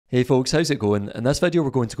Hey folks, how's it going? In this video we're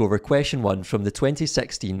going to go over question 1 from the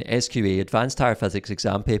 2016 SQA Advanced Higher Physics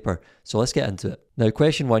exam paper, so let's get into it. Now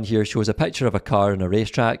question 1 here shows a picture of a car on a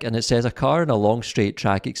racetrack, and it says a car on a long straight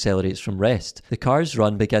track accelerates from rest. The car's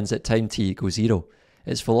run begins at time t equals 0.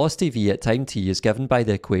 Its velocity v at time t is given by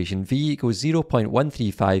the equation v equals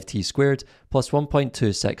 0.135 t squared plus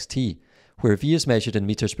 1.26 t, where v is measured in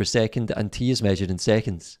meters per second and t is measured in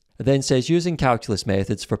seconds. It then says using calculus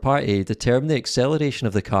methods for part A, determine the acceleration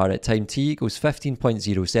of the car at time t equals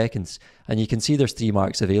 15.0 seconds, and you can see there's 3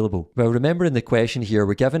 marks available. Well, remember in the question here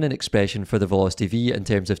we're given an expression for the velocity v in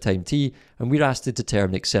terms of time t, and we're asked to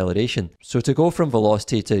determine acceleration. So to go from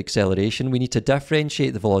velocity to acceleration, we need to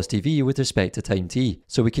differentiate the velocity v with respect to time t.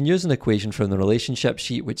 So we can use an equation from the relationship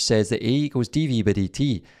sheet which says that a equals dv by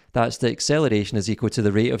dt. That's the acceleration is equal to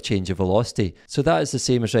the rate of change of velocity. So that is the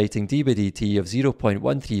same as writing d by dt of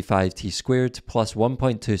 0.135 t squared plus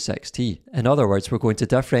 1.26 t. In other words, we're going to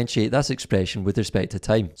differentiate this expression with respect to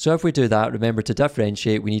time. So if we do that, remember to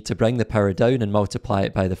differentiate, we need to bring the power down and multiply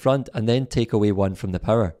it by the front and then take away 1 from the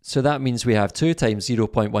power. So that means we have 2 times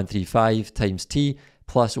 0.135 times t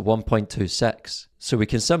plus 1.26. So we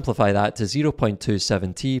can simplify that to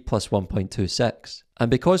 0.27t plus 1.26.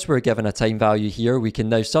 And because we're given a time value here, we can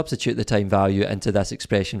now substitute the time value into this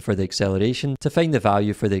expression for the acceleration to find the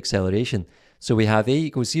value for the acceleration. So we have a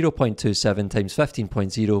equals 0.27 times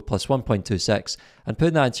 15.0 plus 1.26, and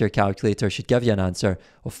putting that into your calculator should give you an answer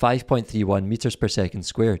of 5.31 meters per second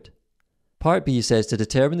squared. Part B says to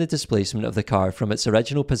determine the displacement of the car from its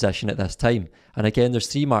original position at this time, and again there's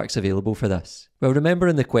 3 marks available for this. Well, remember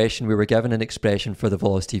in the question we were given an expression for the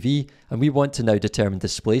velocity v, and we want to now determine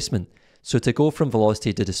displacement. So to go from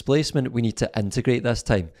velocity to displacement, we need to integrate this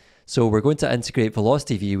time. So we're going to integrate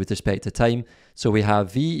velocity v with respect to time. So we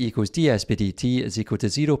have v equals ds by dt is equal to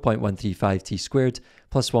 0.135 t squared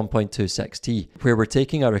plus 1.26 t, where we're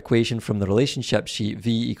taking our equation from the relationship sheet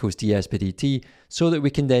v equals ds by dt, so that we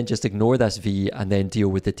can then just ignore this v and then deal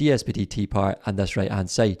with the ds by dt part and this right hand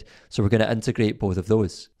side. So we're going to integrate both of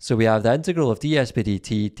those. So we have the integral of ds by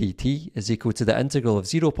dt dt is equal to the integral of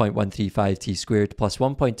 0.135 t squared plus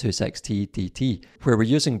 1.26 t dt, where we're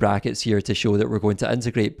using brackets here to show that we're going to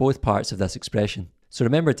integrate both parts of this expression. So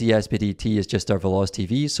remember ds by dt is just our velocity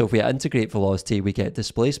v, so if we integrate velocity we get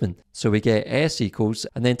displacement. So we get s equals,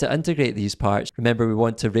 and then to integrate these parts, remember we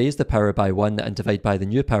want to raise the power by 1 and divide by the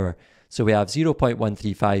new power. So we have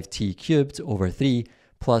 0.135 t cubed over 3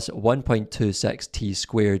 plus 1.26 t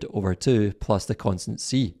squared over 2 plus the constant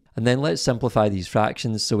c. And then let's simplify these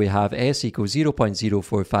fractions, so we have s equals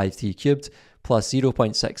 0.045 t cubed plus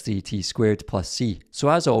 0.63 t squared plus c. So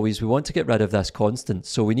as always, we want to get rid of this constant,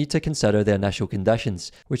 so we need to consider the initial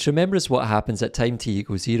conditions, which remember is what happens at time t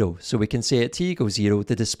equals 0. So we can say at t equals 0,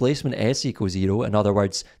 the displacement s equals 0, in other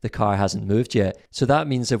words, the car hasn't moved yet. So that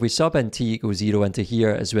means if we sub in t equals 0 into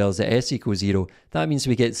here as well as the s equals 0, that means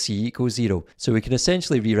we get c equals 0. So we can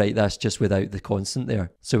essentially rewrite this just without the constant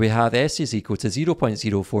there. So we have s is equal to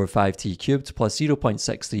 0.045 t cubed plus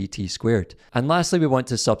 0.63 t squared. And lastly, we want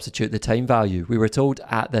to substitute the time value. We were told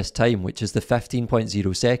at this time, which is the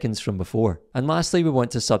 15.0 seconds from before. And lastly, we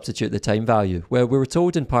want to substitute the time value. Well, we were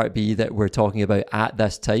told in part B that we're talking about at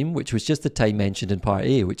this time, which was just the time mentioned in part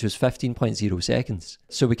A, which was 15.0 seconds.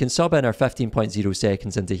 So we can sub in our 15.0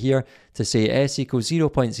 seconds into here to say s equals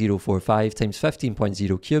 0.045 times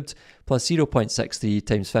 15.0 cubed plus 0.63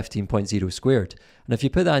 times 15.0 squared. And if you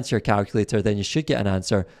put that into your calculator, then you should get an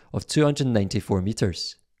answer of 294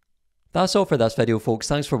 meters. That's all for this video folks,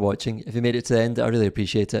 thanks for watching. If you made it to the end, I really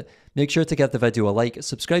appreciate it. Make sure to give the video a like,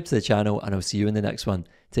 subscribe to the channel, and I'll see you in the next one.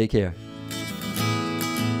 Take care.